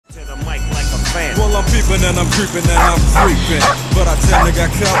peeping and I'm creeping and I'm creeping. But I tend to got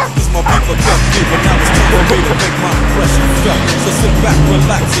caught, cause my people kept peeping. Now it's time for me to make my impression felt. So sit back,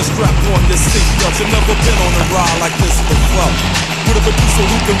 relax, and strap on this seatbelt. You've never been on a ride like this before. With a producer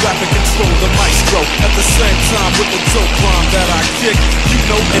who can rap and control the maestro. At the same time with the dope rhyme that I kick. You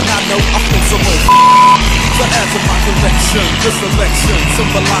know and I know I feel some more to add to my collection. This selection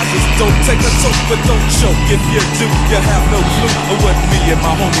symbolizes don't take a toke but don't choke. If you do, you have no clue of what me and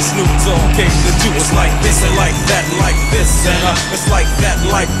my homie Snoop Dogg came to do. It's like this and like that, like this and it's like that,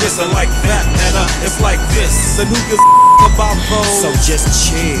 like this and like that and it's like this. And who gives about those? So just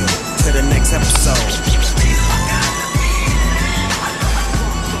chill to the next episode.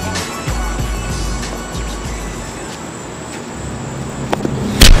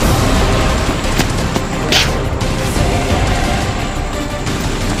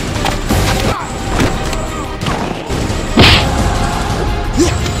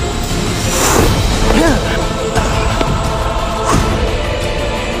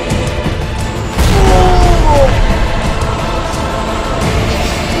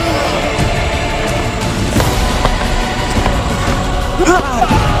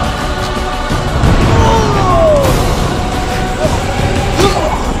 Ah!